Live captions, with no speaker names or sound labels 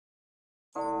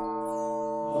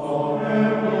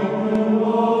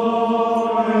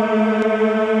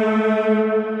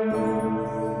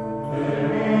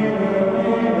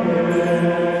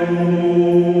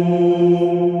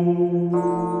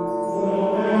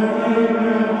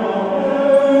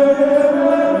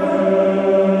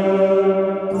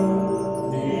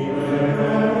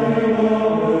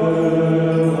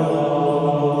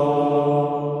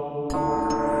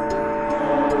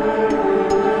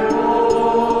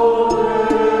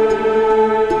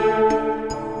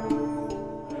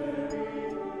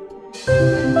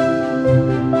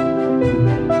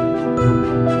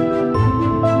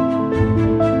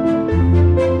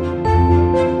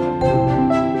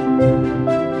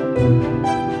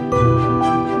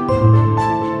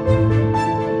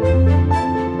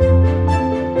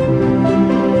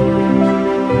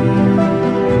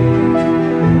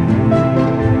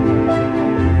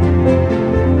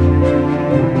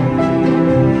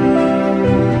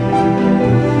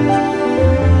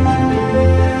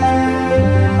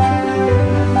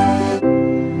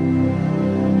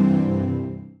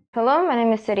Hello, my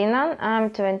name is Arina.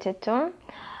 I'm 22.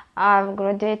 I've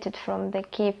graduated from the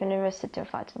Kyiv University of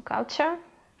Art and Culture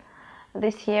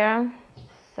this year.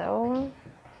 So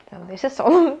this is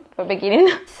all for beginning.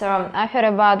 So I heard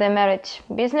about the marriage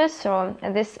business. So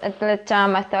at that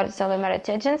time I thought it's only a marriage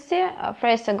agency. 3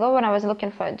 years ago, when I was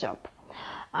looking for a job,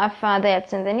 I found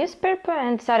ads in the newspaper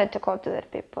and decided to call to the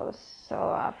people. So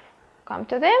I've come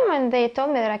to them and they told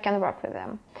me that I can work with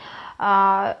them.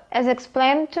 As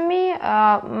explained to me,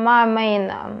 my main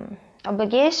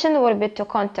obligation would be to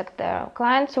contact their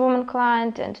clients, woman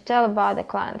client, and to tell about the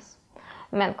clients,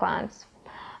 men clients.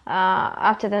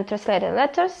 After then, translated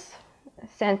letters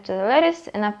sent to the ladies,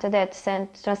 and after that,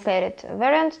 sent translated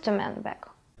variants to men back.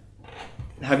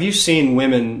 Have you seen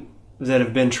women that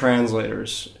have been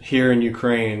translators here in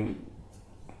Ukraine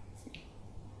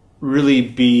really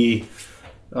be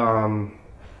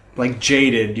like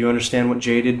jaded? Do you understand what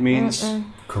jaded means?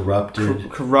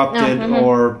 Corrupted. Corrupted,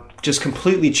 or just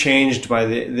completely changed by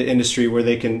the industry, where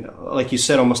they can, like you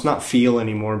said, almost not feel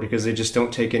anymore because they just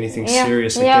don't take anything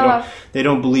serious. Like they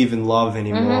don't believe in love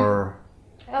anymore.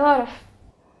 A lot of,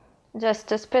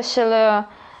 just especially a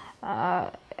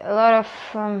lot of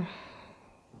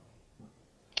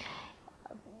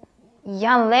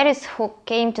young ladies who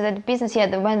came to that business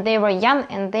when they were young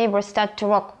and they were start to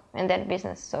work in that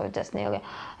business, so just nearly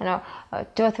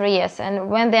 2 or 3 years, and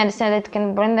when they understand it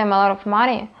can bring them a lot of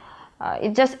money,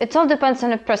 it all depends on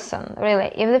the person, really.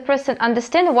 If the person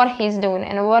understands what he's doing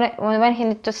and when he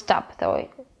needs to stop, so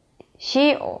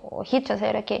she or he just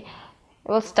said, okay,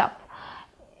 we'll stop.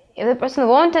 If the person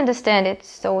won't understand it,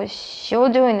 so she'll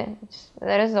doing it.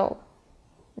 That is all.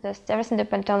 Just everything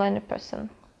depends only on the person.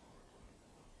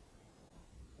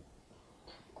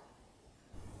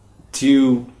 Do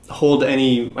you hold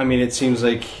any, I mean, it seems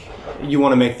like you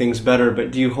want to make things better,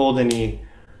 but do you hold any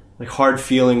like hard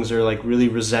feelings or like really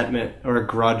resentment or a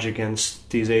grudge against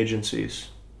these agencies?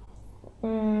 I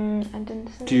didn't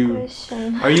understand the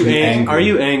question. Are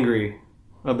you angry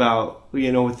about,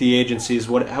 with the agencies,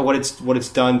 what it's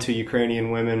done to Ukrainian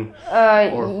women?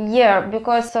 Yeah,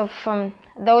 because of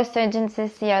those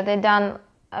agencies, they done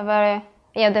a very,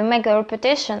 they make a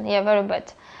reputation, very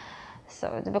bad. So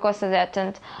it's because of that,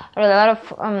 and really a lot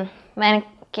of men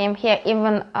came here,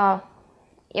 even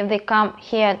if they come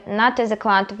here not as a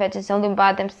client of agency, only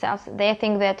by themselves. They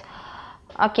think that,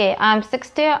 okay, I'm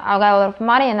 60, I got a lot of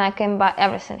money and I can buy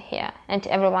everything here and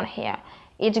everyone here.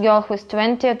 Each girl who's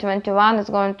 20 or 21 is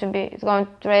going to be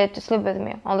ready to sleep with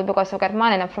me only because I've got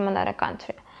money and I'm from another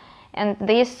country. And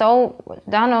this all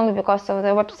done only because of the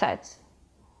websites.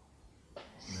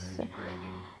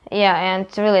 And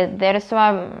really, that is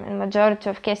why in majority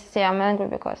of cases I'm angry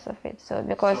because of it. So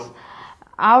because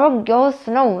our girls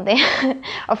know,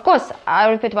 of course, I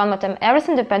repeat one more time,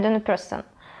 everything depends on the person.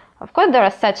 Of course, there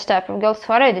are such type of girls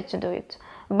who are ready to do it,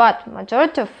 but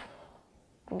majority of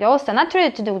girls are not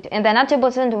ready to do it, and they're not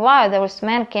able to understand why those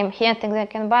men came here and think they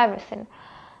can buy everything,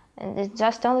 and it's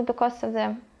just only because of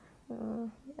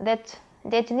that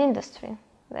dating industry.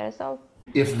 That is all.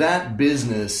 If that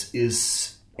business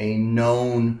is a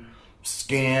known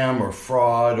scam or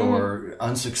fraud or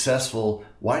unsuccessful,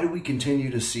 why do we continue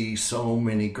to see so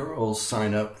many girls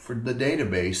sign up for the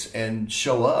database and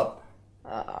show up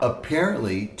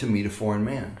apparently to meet a foreign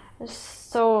man?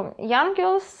 So young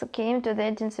girls came to the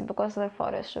agency because of the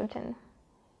photo shooting.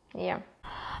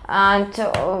 And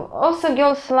also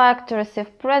girls like to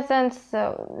receive presents,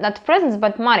 not presents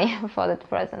but money for that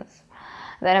presents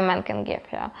that a man can give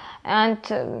here. And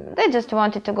they just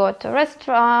wanted to go to a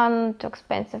restaurant, to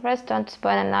expensive restaurant, to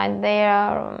spend a night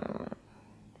there.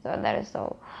 So that is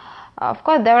all. Of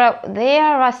course, they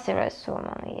are serious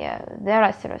women. Yeah, they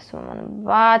are serious women,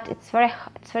 but it's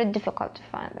very difficult to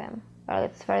find them. Well,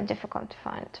 it's very difficult to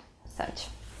find such.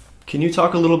 Can you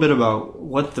talk a little bit about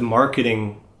what the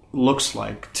marketing looks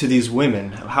like to these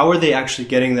women? How are they actually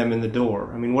getting them in the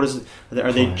door? I mean, what is it?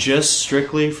 Are they just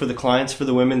strictly for the clients, for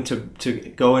the women to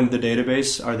go into the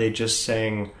database? Are they just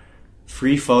saying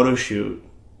free photo shoot,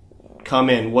 come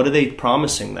in? What are they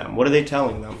promising them? What are they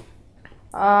telling them?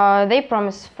 They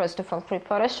promise, first of all, free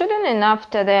photo shooting, and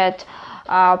after that,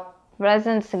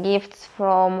 presents, gifts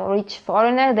from rich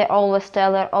foreigner. They always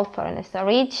tell that all foreigners are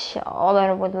rich, all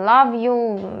would love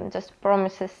you, just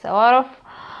promises a lot of.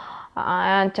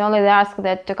 And only they ask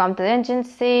that to come to the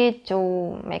agency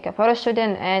to make a photo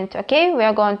shooting, and okay, we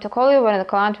are going to call you when the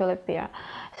client will appear.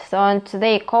 So and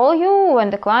they call you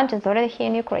when the client is already here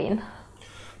in Ukraine.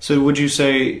 So would you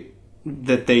say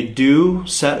that they do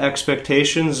set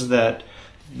expectations that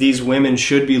these women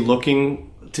should be looking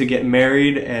to get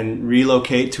married and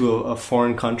relocate to a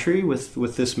foreign country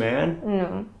with this man?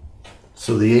 No.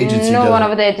 So the agency no one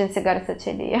of the agency got such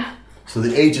idea. So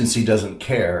the agency doesn't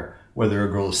care whether a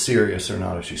girl is serious or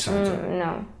not if she signs up?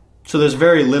 No. So there's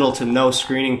very little to no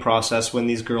screening process when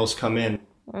these girls come in.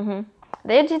 Mm-hmm.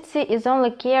 The agency is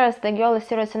only cares the girl is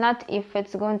serious or not if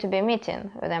it's going to be a meeting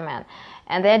with a man.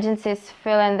 And the agency is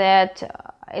feeling that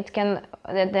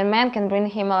that the man can bring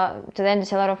him to the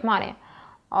agency a lot of money.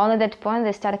 Only at that point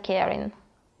they start caring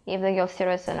if the girl is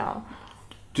serious or no.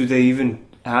 Do they even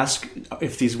ask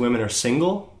if these women are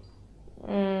single?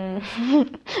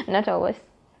 Not always.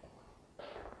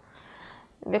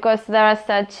 Because there are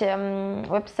such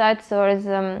websites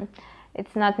where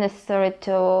it's not necessary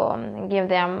to give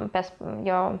them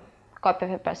your copy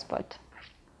of your passport.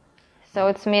 So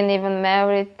it's mean even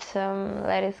married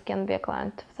ladies can be a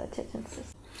client of such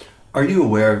agencies. Are you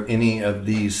aware of any of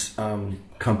these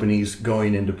companies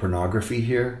going into pornography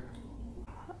here?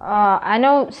 I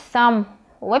know some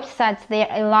websites, they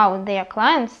allow their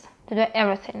clients to do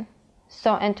everything.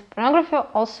 So, and pornography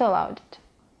also allowed it.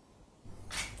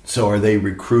 So are they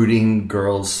recruiting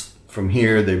girls from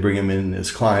here? They bring them in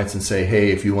as clients and say,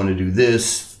 hey, if you want to do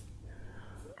this.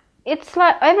 It's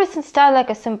like everything starts like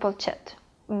a simple chat.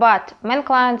 But men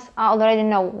clients already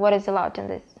know what is allowed in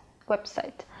this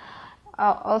website.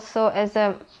 Also, as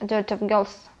a majority of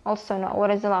girls also know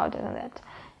what is allowed in that.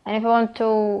 And if you want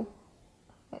to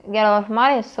get a lot of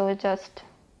money, so we just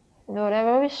do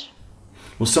whatever we wish.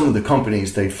 Well, some of the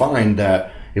companies, they find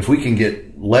that if we can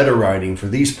get letter writing for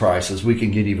these prices, we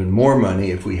can get even more money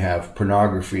if we have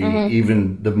pornography,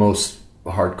 even the most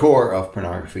hardcore of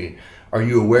pornography. Are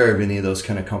you aware of any of those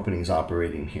kind of companies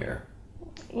operating here?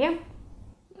 Yeah.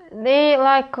 They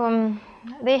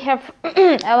they have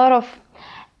a lot of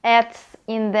ads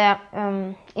in the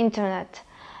internet.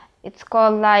 It's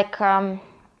called like a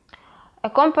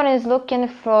company is looking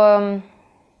for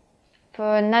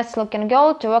a nice looking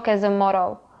girl to work as a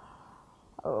model.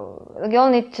 The girl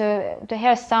need to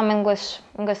have some English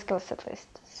skills at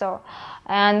least. So,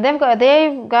 and they've got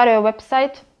a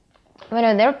website. When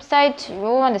on their website, you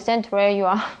will understand where you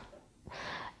are.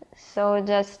 So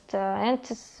just and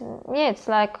it's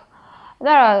like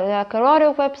there are like a lot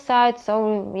of websites.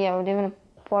 So yeah, even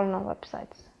porno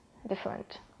websites,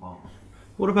 different. Wow.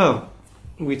 What about,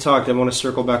 we talked, I want to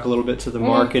circle back a little bit to the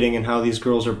marketing and how these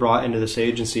girls are brought into this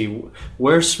agency.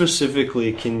 Where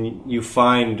specifically can you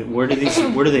find, where do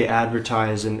they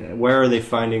advertise, and where are they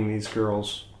finding these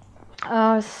girls?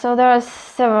 So there are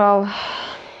several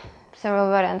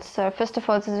variants. So first of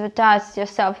all, it's advertise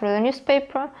yourself through the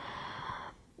newspaper,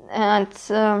 and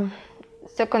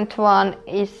second one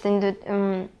is in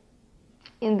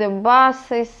the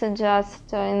buses,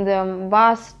 just in the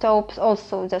bus stops,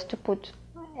 also just to put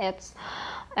ads,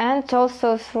 and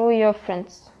also through your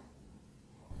friends.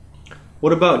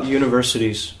 What about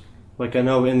universities? Like I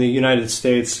know in the United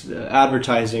States,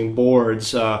 advertising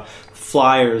boards,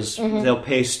 flyers, they'll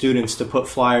pay students to put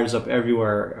flyers up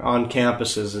everywhere on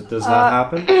campuses. Does that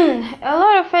happen? A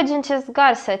lot of agencies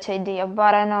got such idea,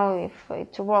 but I know if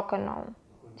it work or no.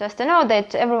 Just to know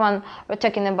that everyone were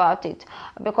talking about it,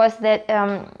 because the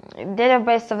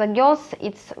database of the girls,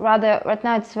 it's rather right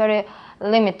now it's very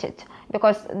limited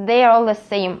because they are all the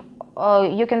same.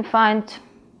 You can find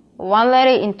one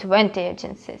lady in 20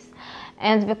 agencies,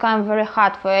 and it's become very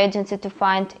hard for agency to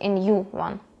find a new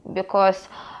one, because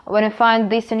when you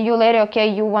find this new lady, okay,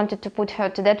 you wanted to put her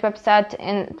to that website,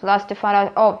 and last to find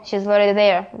out, oh, she's already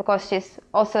there because she's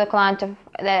also a client of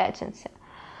that agency.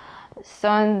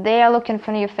 So they are looking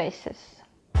for new faces.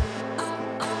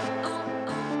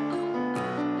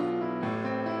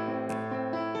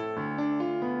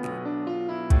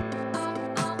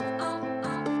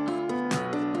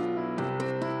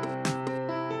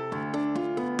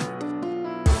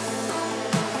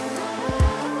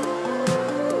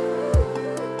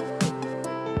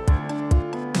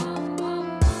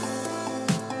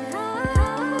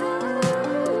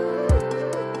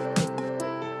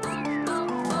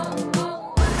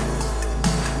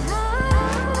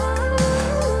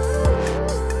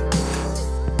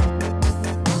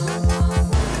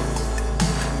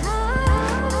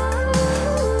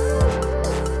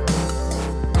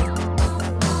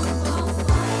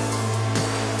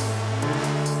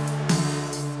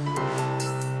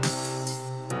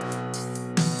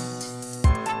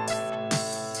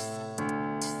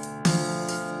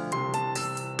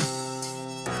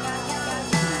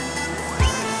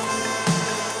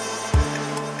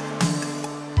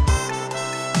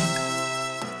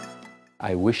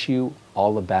 I wish you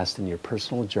all the best in your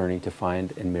personal journey to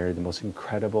find and marry the most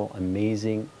incredible,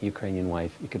 amazing Ukrainian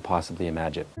wife you could possibly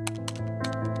imagine.